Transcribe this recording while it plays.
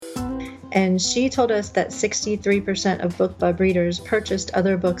And she told us that 63% of BookBub readers purchased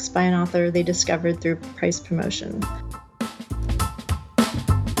other books by an author they discovered through price promotion.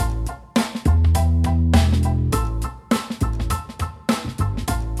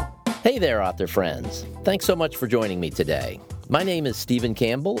 Hey there, author friends. Thanks so much for joining me today. My name is Stephen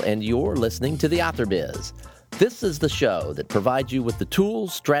Campbell, and you're listening to The Author Biz. This is the show that provides you with the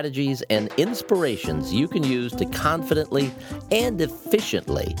tools, strategies, and inspirations you can use to confidently and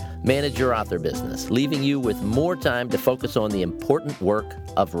efficiently manage your author business, leaving you with more time to focus on the important work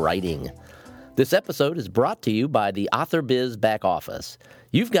of writing. This episode is brought to you by the Author Biz Back Office.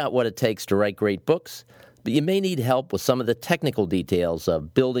 You've got what it takes to write great books, but you may need help with some of the technical details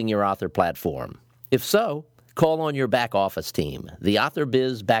of building your author platform. If so, call on your back office team, the Author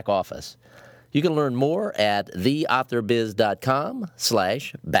Biz Back Office. You can learn more at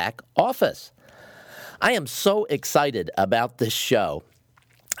theauthorbiz.com/back office. I am so excited about this show.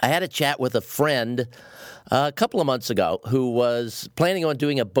 I had a chat with a friend a couple of months ago who was planning on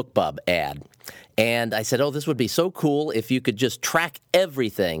doing a BookBub ad. And I said, this would be so cool if you could just track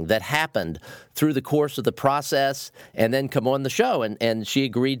everything that happened through the course of the process and then come on the show. And she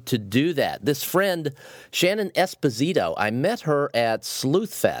agreed to do that. This friend, Shannon Esposito, I met her at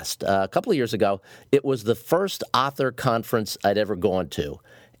Sleuthfest a couple of years ago. It was the first author conference I'd ever gone to.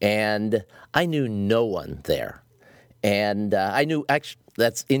 And I knew no one there. And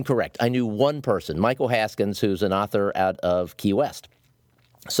that's incorrect. I knew one person, Michael Haskins, who's an author out of Key West.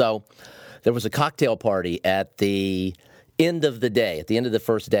 So there was a cocktail party at the end of the day, at the end of the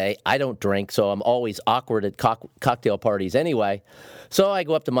first day. I don't drink, so I'm always awkward at cocktail parties anyway. So I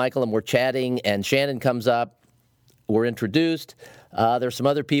go up to Michael, and we're chatting, and Shannon comes up. We're introduced. There's some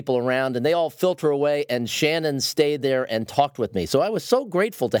other people around, and they all filter away, and Shannon stayed there and talked with me. So I was so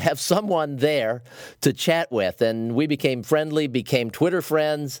grateful to have someone there to chat with, and we became friendly, became Twitter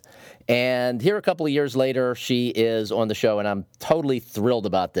friends, and here a couple of years later, she is on the show, and I'm totally thrilled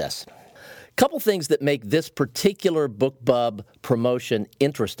about this. Couple things that make this particular BookBub promotion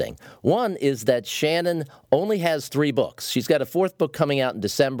interesting. One is that Shannon only has 3 books. She's got a 4th book coming out in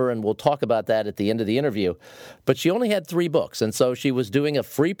December, and we'll talk about that at the end of the interview. But she only had 3 books, and so she was doing a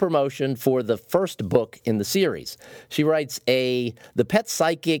free promotion for the first book in the series. She writes the Pet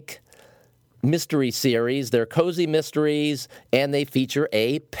Psychic mystery series. They're cozy mysteries, and they feature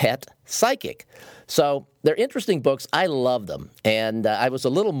a pet psychic. So they're interesting books. I love them. And I was a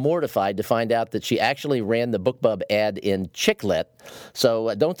little mortified to find out that she actually ran the BookBub ad in Chicklit.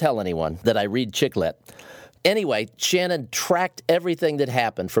 So don't tell anyone that I read Chicklit. Anyway, Shannon tracked everything that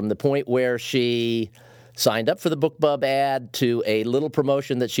happened from the point where she signed up for the BookBub ad to a little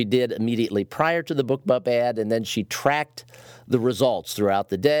promotion that she did immediately prior to the BookBub ad, and then she tracked the results throughout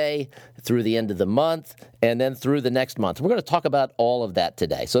the day, through the end of the month, and then through the next month. We're going to talk about all of that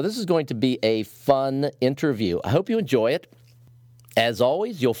today. So this is going to be a fun interview. I hope you enjoy it. As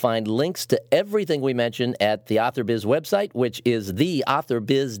always, you'll find links to everything we mention at the Author Biz website, which is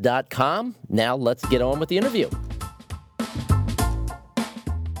theauthorbiz.com. Now let's get on with the interview.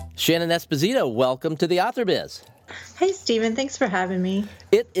 Shannon Esposito, welcome to the Author Biz. Hey, Stephen. Thanks for having me.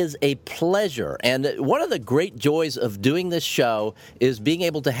 It is a pleasure. And one of the great joys of doing this show is being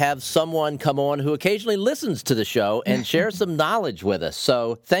able to have someone come on who occasionally listens to the show and share some knowledge with us.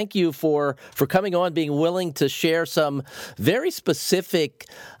 So thank you for coming on, being willing to share some very specific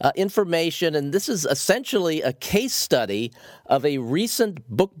information. And this is essentially a case study of a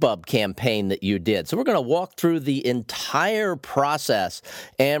recent BookBub campaign that you did. So we're going to walk through the entire process,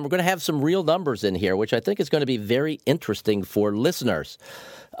 and we're going to have some real numbers in here, which I think is going to be very interesting for listeners.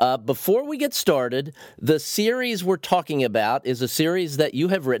 Before we get started, the series we're talking about is a series that you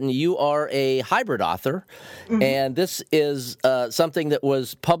have written. You are a hybrid author, and this is something that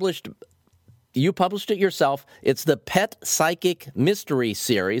was published. You published it yourself. It's the Pet Psychic Mystery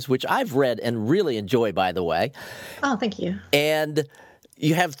Series, which I've read and really enjoy, by the way. Oh, thank you. And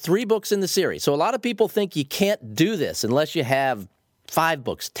you have 3 books in the series. So a lot of people think you can't do this unless you have 5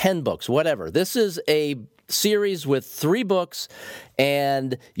 books, 10 books, whatever. This is a series with 3 books,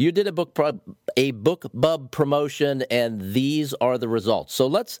 and you did a BookBub promotion, and these are the results. So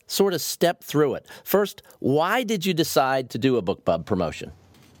let's sort of step through it. First, why did you decide to do a BookBub promotion?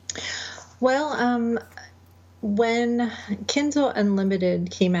 Well, when Kindle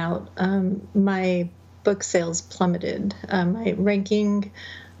Unlimited came out, my book sales plummeted. My ranking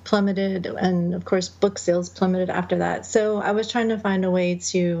plummeted, and of course, book sales plummeted after that. So I was trying to find a way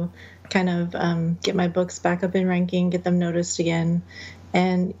to kind of get my books back up in ranking, get them noticed again.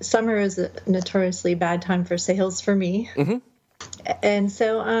 And summer is a notoriously bad time for sales for me. Mm-hmm. And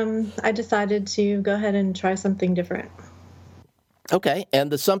so I decided to go ahead and try something different. Okay, and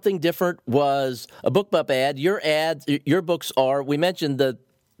the something different was a BookBub ad. Your books are, we mentioned the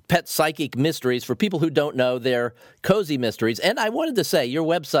Pet Psychic Mysteries. For people who don't know, they're cozy mysteries. And I wanted to say, your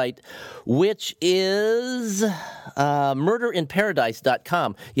website, which is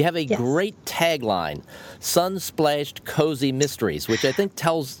murderinparadise.com, you have a great tagline, Sun-Splashed Cozy Mysteries, which I think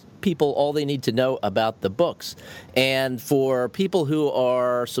tells people all they need to know about the books. And for people who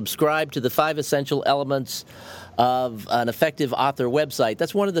are subscribed to the 5 essential elements of an effective author website,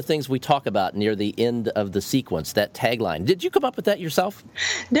 that's one of the things we talk about near the end of the sequence, that tagline. Did you come up with that yourself?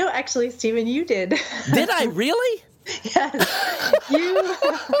 No, actually, Stephen, you did. Did I really? Yes. You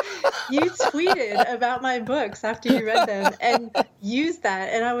tweeted about my books after you read them and used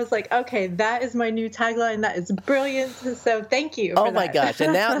that. And I was like, okay, that is my new tagline. That is brilliant. So thank you for that. My gosh.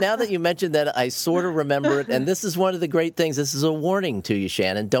 And now that you mentioned that, I sort of remember it. And this is one of the great things. This is a warning to you,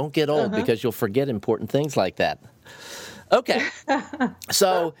 Shannon. Don't get old because you'll forget important things like that. Okay.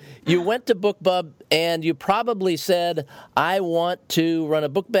 So you went to BookBub and you probably said, I want to run a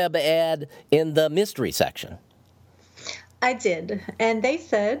BookBub ad in the mystery section. I did. And they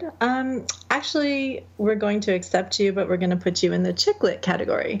said, actually, we're going to accept you, but we're going to put you in the chick lit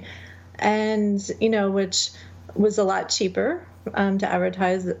category. And, which was a lot cheaper to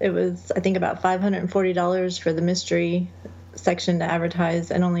advertise. It was, I think, about $540 for the mystery section to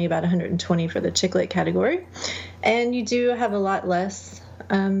advertise and only about $120 for the chick lit category. And you do have a lot less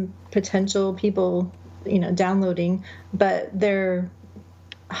potential people, downloading, but they're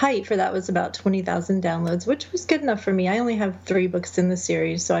height for that was about 20,000 downloads, which was good enough for me. I only have 3 books in the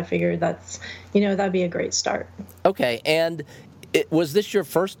series, so I figured that's, that'd be a great start. Okay, and was this your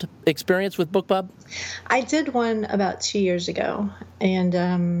first experience with BookBub? I did one about 2 years ago,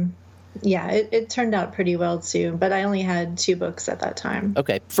 and it turned out pretty well too, but I only had 2 books at that time.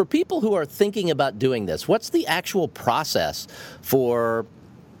 Okay, for people who are thinking about doing this, what's the actual process for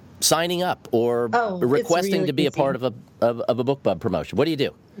signing up or requesting really to be easy. A part of a BookBub promotion? What do you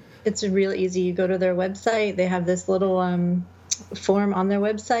do? It's really easy. You go to their website. They have this little form on their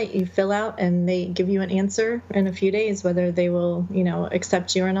website you fill out, and they give you an answer in a few days whether they will,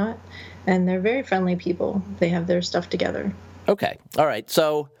 accept you or not. And they're very friendly people. They have their stuff together. Okay. All right.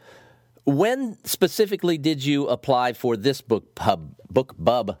 So when specifically did you apply for this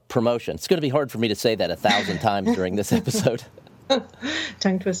BookBub promotion? It's going to be hard for me to say that 1,000 times during this episode.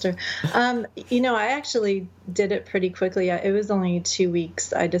 Tongue twister. I actually did it pretty quickly. It was only 2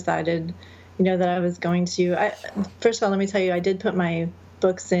 weeks. I decided, that I was going to. First of all, let me tell you, I did put my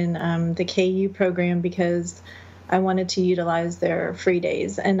books in the KU program because I wanted to utilize their free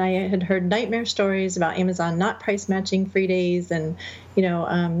days. And I had heard nightmare stories about Amazon not price matching free days. And,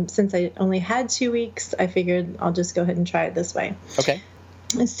 since I only had 2 weeks, I figured I'll just go ahead and try it this way. Okay.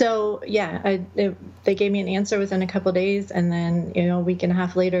 So, they gave me an answer within a couple of days, and then, a week and a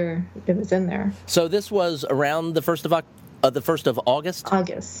half later, it was in there. So this was around the 1st of August?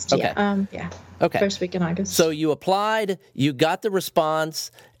 August, okay. Okay. First week in August. So you applied, you got the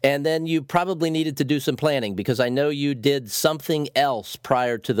response, and then you probably needed to do some planning, because I know you did something else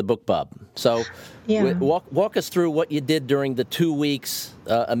prior to the BookBub. So walk us through what you did during the 2 weeks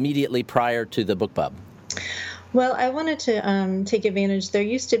immediately prior to the BookBub. Well, I wanted to take advantage. There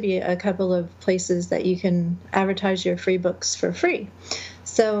used to be a couple of places that you can advertise your free books for free.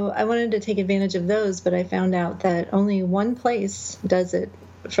 So I wanted to take advantage of those, but I found out that only one place does it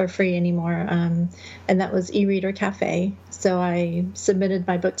for free anymore, and that was eReader Cafe. So I submitted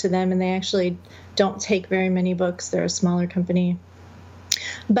my book to them, and they actually don't take very many books. They're a smaller company.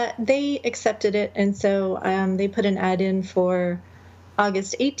 But they accepted it, and so they put an ad in for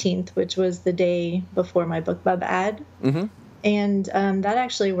August 18th, which was the day before my BookBub ad. Mm-hmm. And that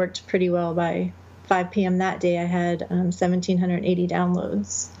actually worked pretty well. By 5 p.m. that day, I had 1,780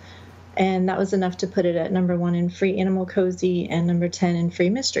 downloads. And that was enough to put it at number 1 in free animal cozy and number 10 in free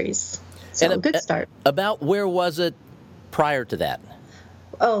mysteries. So a good start. About where was it prior to that?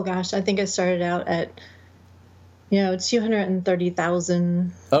 Oh, gosh, I think I started out at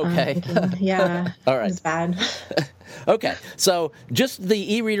 230,000. Okay. Yeah. All right. It was bad. Okay. So just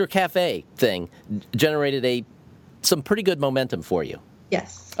the eReader Cafe thing generated some pretty good momentum for you.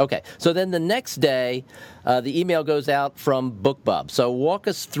 Yes. Okay. So then the next day, the email goes out from BookBub. So walk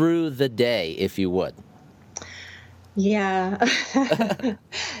us through the day, if you would. Yeah.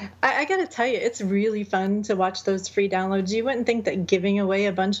 I got to tell you, it's really fun to watch those free downloads. You wouldn't think that giving away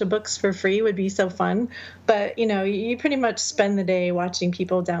a bunch of books for free would be so fun, but, you pretty much spend the day watching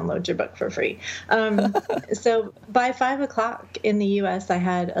people download your book for free. So by 5 o'clock in the U.S., I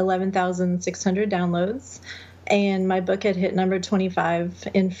had 11,600 downloads, and my book had hit number 25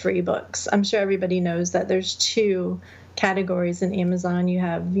 in free books. I'm sure everybody knows that there's 2 categories in Amazon. You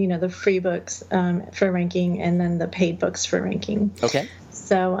have, the free books for ranking, and then the paid books for ranking. Okay.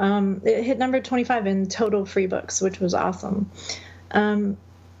 So it hit number 25 in total free books, which was awesome. And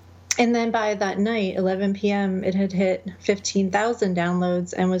then by that night, 11 p.m., it had hit 15,000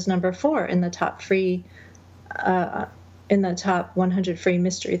 downloads and was number 4 in the top 100 free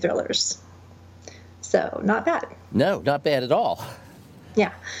mystery thrillers. So not bad. No, not bad at all.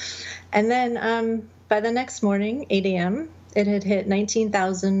 Yeah. And then by the next morning, 8 a.m., it had hit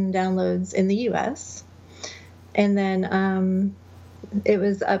 19,000 downloads in the U.S. And then it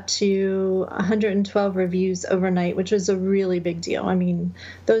was up to 112 reviews overnight, which was a really big deal. I mean,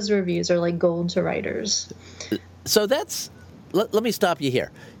 those reviews are like gold to writers. So let me stop you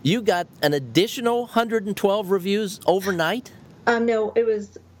here. You got an additional 112 reviews overnight? No, it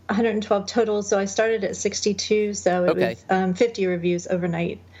was 112 total. So I started at 62, so it was 50 reviews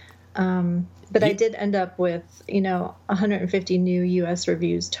overnight. But I did end up with, 150 new U.S.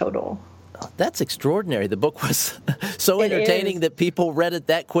 reviews total. That's extraordinary. The book was so entertaining that people read it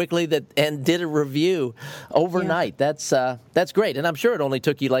that quickly and did a review overnight. Yeah. That's great. And I'm sure it only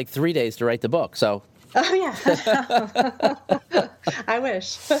took you like 3 days to write the book. So. Oh, yeah. I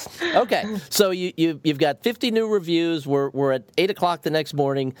wish. Okay. So you've got 50 new reviews. We're at 8 o'clock the next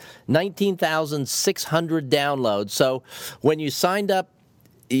morning, 19,600 downloads. So when you signed up,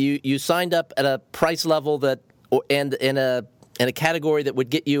 you signed up at a price level and in a category that would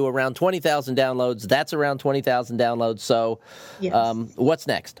get you around 20,000 downloads. That's around 20,000 downloads. So yes. What's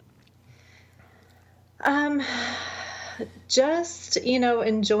next? Just,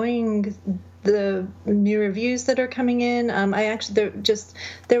 enjoying the new reviews that are coming in.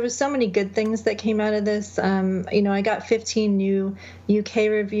 There was so many good things that came out of this. I got 15 new UK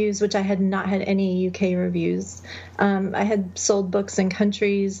reviews, which I had not had any UK reviews. I had sold books in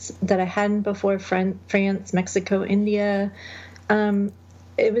countries that I hadn't before, France, Mexico, India.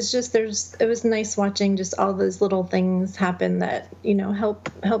 It was nice watching just all those little things happen that, help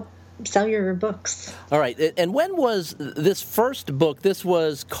sell your books. All right. And when was this first book? This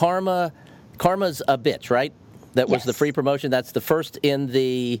was Karma's a Bitch, right? That was the free promotion. That's the first in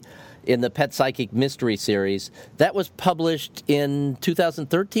the Pet Psychic Mystery Series. That was published in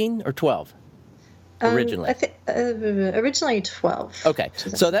 2013 or 12? Originally? Originally 12. Okay.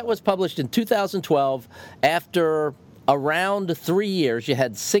 So that was published in 2012. After around 3 years, you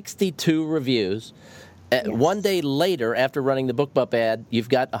had 62 reviews. Yes. One day later, after running the BookBub ad, you've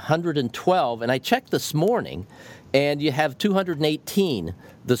got 112. And I checked this morning, and you have 218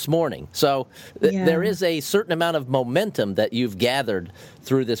 this morning. So there is a certain amount of momentum that you've gathered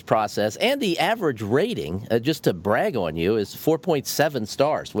through this process. And the average rating, just to brag on you, is 4.7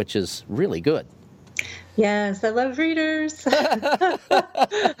 stars, which is really good. Yes, I love readers.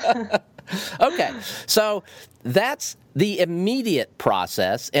 Okay, so that's the immediate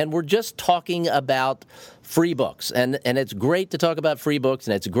process, and we're just talking about free books. And it's great to talk about free books,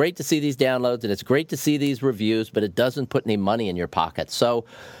 and it's great to see these downloads, and it's great to see these reviews, but it doesn't put any money in your pocket. So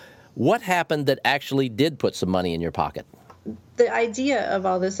what happened that actually did put some money in your pocket? The idea of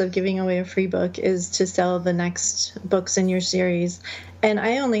all this, of giving away a free book, is to sell the next books in your series. And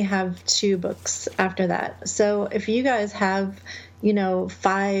I only have 2 books after that. So if you guys have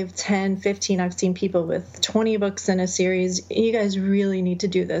 5, 10, 15, I've seen people with 20 books in a series, you guys really need to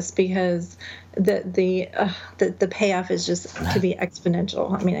do this, because the payoff is just to be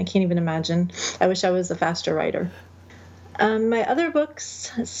exponential. I mean, I can't even imagine. I wish I was a faster writer. My other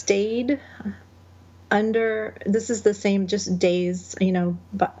books stayed under, this is the same, just days,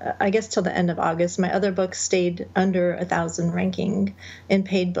 but I guess till the end of August. My other books stayed under 1,000 ranking in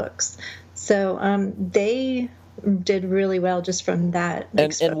paid books. So they did really well just from that.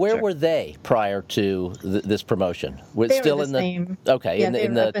 And where were they prior to this promotion? They still were the same. Okay, yeah, they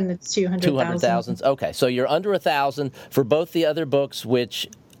were up in the 200,000. Okay, so you're under 1,000 for both the other books, which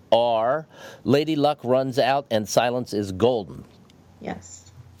are Lady Luck Runs Out and Silence is Golden. Yes.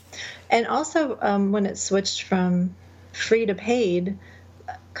 And also, when it switched from free to paid,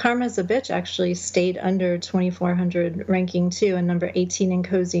 Karma's a Bitch actually stayed under 2,400 ranking too, and number 18 in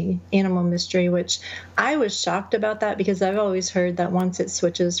Cozy Animal Mystery, which I was shocked about that, because I've always heard that once it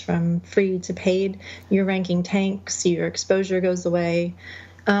switches from free to paid, your ranking tanks, your exposure goes away.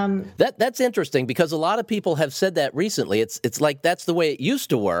 That's interesting, because a lot of people have said that recently. It's like that's the way it used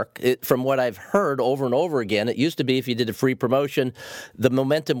to work. From what I've heard over and over again, it used to be if you did a free promotion, the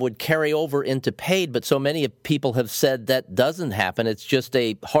momentum would carry over into paid, but so many people have said that doesn't happen. It's just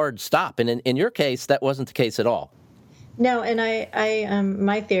a hard stop. And in your case, that wasn't the case at all. No, and I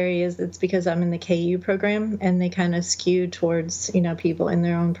my theory is it's because I'm in the KU program, and they kind of skew towards, people in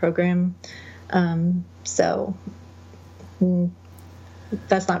their own program. So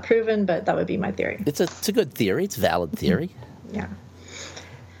That's not proven, but that would be my theory. It's a good theory. It's a valid theory. Yeah.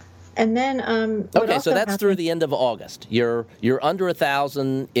 And then okay, so that's through the end of August. You're under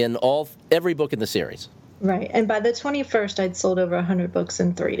 1,000 in every book in the series. Right, and by the 21st, I'd sold over 100 books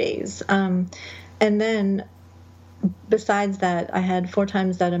in 3 days. And then, besides that, I had 4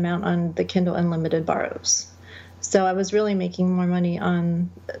 times that amount on the Kindle Unlimited borrows. So I was really making more money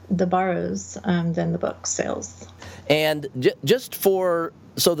on the borrows than the book sales. And just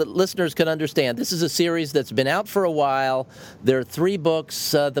so that listeners can understand, this is a series that's been out for a while. There are 3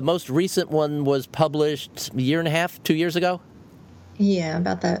 books. The most recent one was published a year and a half, 2 years ago? Yeah,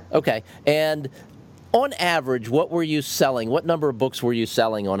 about that. Okay. And on average, what were you selling? What number of books were you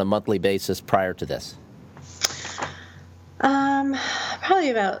selling on a monthly basis prior to this? Probably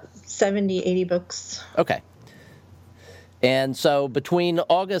about 70, 80 books. Okay. And so between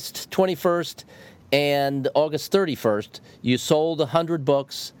August 21st and August 31st, you sold 100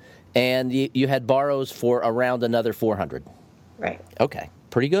 books, and you had borrows for around another 400. Right. Okay.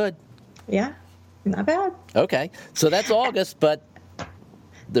 Pretty good. Yeah. Not bad. Okay. So that's August, but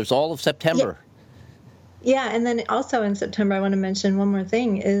there's all of September. Yeah, and then also in September, I want to mention one more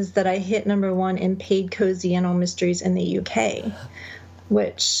thing, is that I hit #1 in paid cozy animal mysteries in the UK,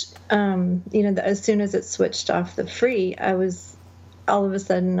 which, as soon as it switched off the free, I was all of a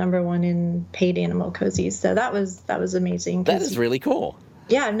sudden #1 in paid animal cozies. So that was amazing. That is really cool.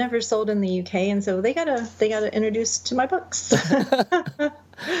 Yeah, I've never sold in the UK, and so they gotta introduce to my books.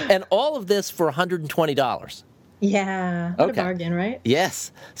 And all of this for $120. Yeah, what a bargain, right?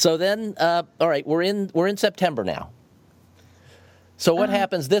 Yes. So then, all right, we're in September now. So what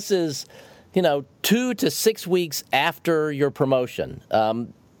happens? This is, 2 to 6 weeks after your promotion. I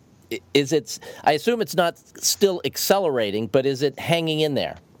assume it's not still accelerating, but is it hanging in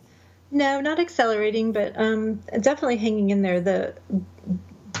there? No, not accelerating, but definitely hanging in there. The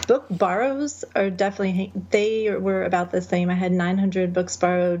book borrows are definitely, they were about the same. I had 900 books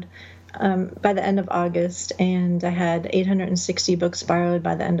borrowed by the end of August, and I had 860 books borrowed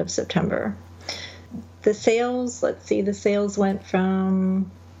by the end of September. The sales, the sales went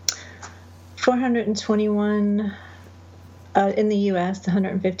from 421 in the U.S.,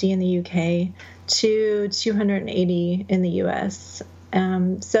 150 in the U.K., to 280 in the U.S.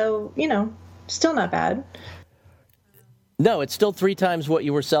 So, still not bad. No, it's still 3 times what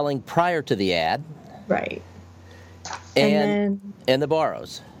you were selling prior to the ad. Right. And the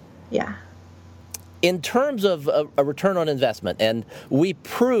borrows. Yeah. In terms of a return on investment, and we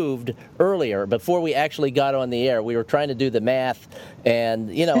proved earlier, before we actually got on the air, we were trying to do the math, and,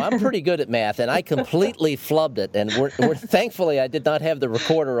 I'm pretty good at math, and I completely flubbed it, and we're thankfully I did not have the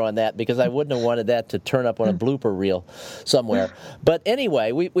recorder on that, because I wouldn't have wanted that to turn up on a blooper reel somewhere. But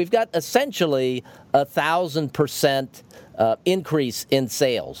anyway, we've got essentially 1,000% increase in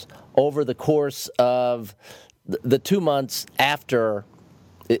sales over the course of the 2 months after,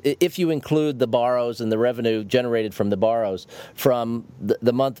 if you include the borrows and the revenue generated from the borrows, from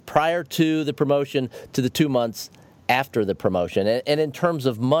the month prior to the promotion to the 2 months after the promotion. And in terms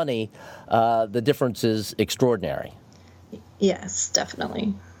of money, the difference is extraordinary. Yes,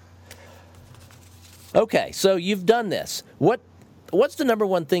 definitely. Okay, so you've done this. What's the number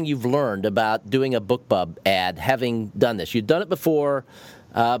one thing you've learned about doing a BookBub ad, having done this? You've done it before,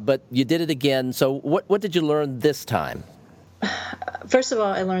 but you did it again. So what did you learn this time? First of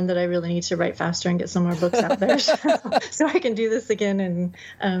all, I learned that I really need to write faster and get some more books out there so I can do this again.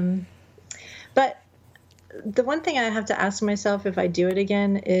 But the one thing I have to ask myself if I do it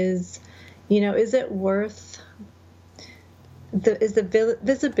again is, is it worth is the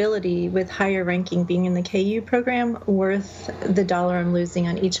visibility with higher ranking being in the KU program worth the dollar I'm losing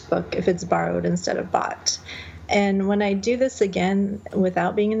on each book if it's borrowed instead of bought? And when I do this again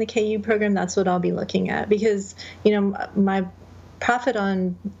without being in the KU program, that's what I'll be looking at, because, my profit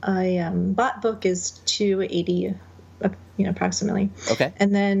on a bought book is $2.80, approximately. Okay.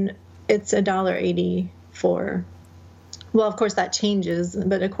 And then it's $1.80 for, well, of course that changes,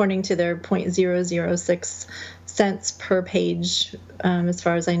 but according to their 0.006 cents per page, as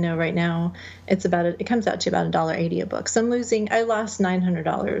far as I know right now, it comes out to about $1.80 a book. So I lost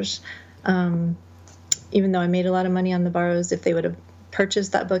 $900. Even though I made a lot of money on the borrows, if they would have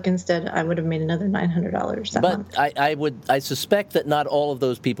purchased that book instead, I would have made another $900 that month. But I suspect that not all of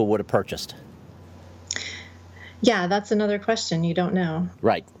those people would have purchased. Yeah, that's another question. You don't know.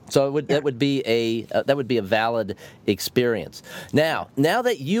 Right. So that would be a valid experience. Now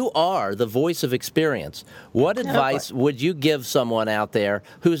that you are the voice of experience, what advice would you give someone out there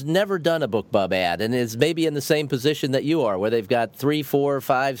who's never done a BookBub ad and is maybe in the same position that you are, where they've got 3, 4,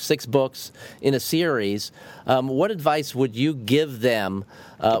 5, 6 books in a series? What advice would you give them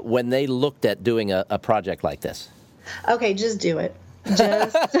when they looked at doing a project like this? Okay, just do it.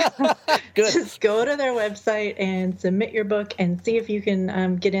 Just go to their website and submit your book and see if you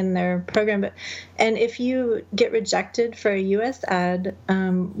can get in their program. And if you get rejected for a U.S. ad,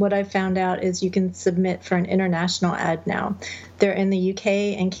 what I found out is you can submit for an international ad now. They're in the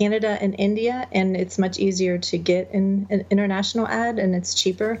U.K. and Canada and India, and it's much easier to get in an international ad, and it's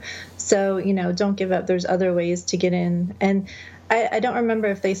cheaper. So, don't give up. There's other ways to get in. And I don't remember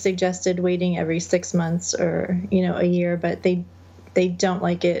if they suggested waiting every 6 months or, a year, but they don't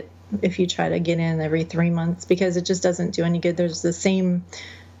like it if you try to get in every 3 months, because it just doesn't do any good. There's the same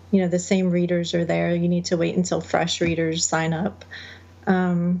readers are there. You need to wait until fresh readers sign up.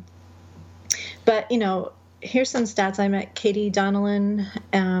 But, here's some stats. I met Katie Donnellan,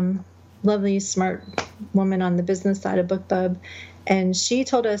 lovely, smart woman on the business side of BookBub. And she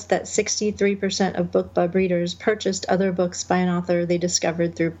told us that 63% of BookBub readers purchased other books by an author they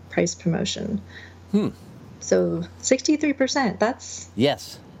discovered through price promotion. So 63%, that's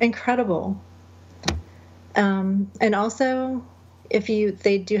incredible. And also,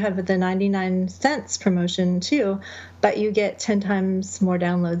 they do have the 99 cents promotion too, but you get 10 times more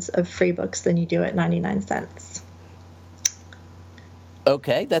downloads of free books than you do at 99 cents.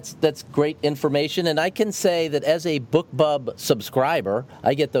 Okay, that's great information, and I can say that as a BookBub subscriber,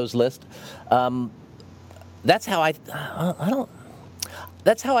 I get those lists. That's how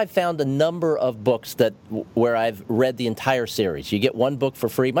I found a number of books where I've read the entire series. You get one book for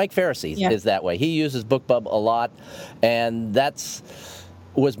free. Mike Ferrisy is that way. He uses BookBub a lot, and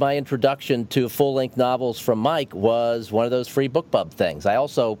was my introduction to full-length novels from Mike, was one of those free BookBub things. I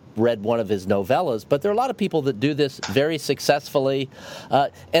also read one of his novellas, but there are a lot of people that do this very successfully,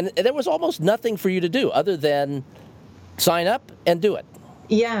 and there was almost nothing for you to do other than sign up and do it.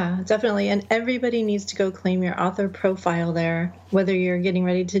 Yeah, definitely. And everybody needs to go claim your author profile there, whether you're getting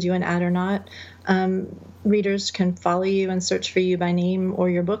ready to do an ad or not. Readers can follow you and search for you by name or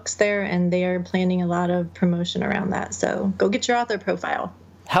your books there, and they are planning a lot of promotion around that. So go get your author profile.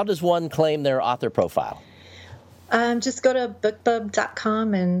 How does one claim their author profile? Just go to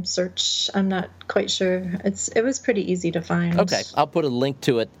bookbub.com and search. I'm not quite sure. It was pretty easy to find. Okay, I'll put a link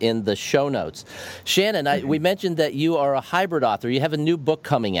to it in the show notes. Shannon, we mentioned that you are a hybrid author. You have a new book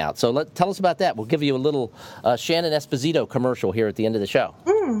coming out. So tell us about that. We'll give you a little Shannon Esposito commercial here at the end of the show.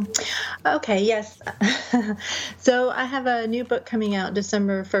 Okay, yes. So I have a new book coming out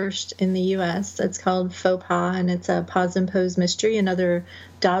December 1st in the U.S. It's called Faux Pas, and it's a Pause and Pose mystery, another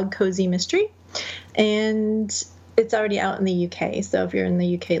dog cozy mystery. And it's already out in the UK, so if you're in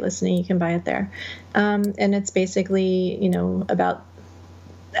the UK listening, you can buy it there. And it's basically, about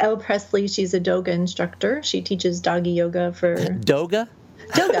Elle Presley. She's a Doga instructor. She teaches doggy yoga for... Doga?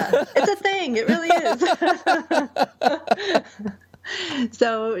 Doga. It's a thing. It really is.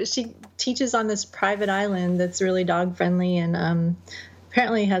 So she teaches on this private island that's really dog-friendly, and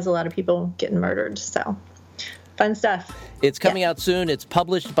apparently has a lot of people getting murdered, so... Fun stuff. It's coming out soon. It's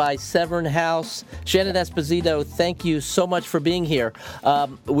published by Severn House. Shannon Esposito, thank you so much for being here.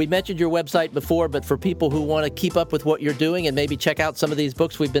 We mentioned your website before, but for people who want to keep up with what you're doing and maybe check out some of these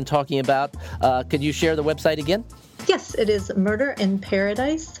books we've been talking about, could you share the website again? Yes, it is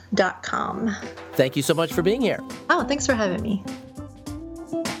murderinparadise.com. Thank you so much for being here. Oh, thanks for having me.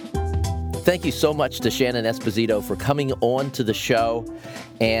 Thank you so much to Shannon Esposito for coming on to the show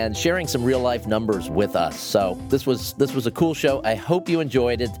and sharing some real-life numbers with us. So this was a cool show. I hope you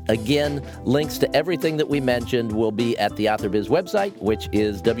enjoyed it. Again, links to everything that we mentioned will be at the AuthorBiz website, which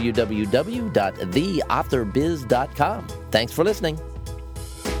is www.theauthorbiz.com. Thanks for listening.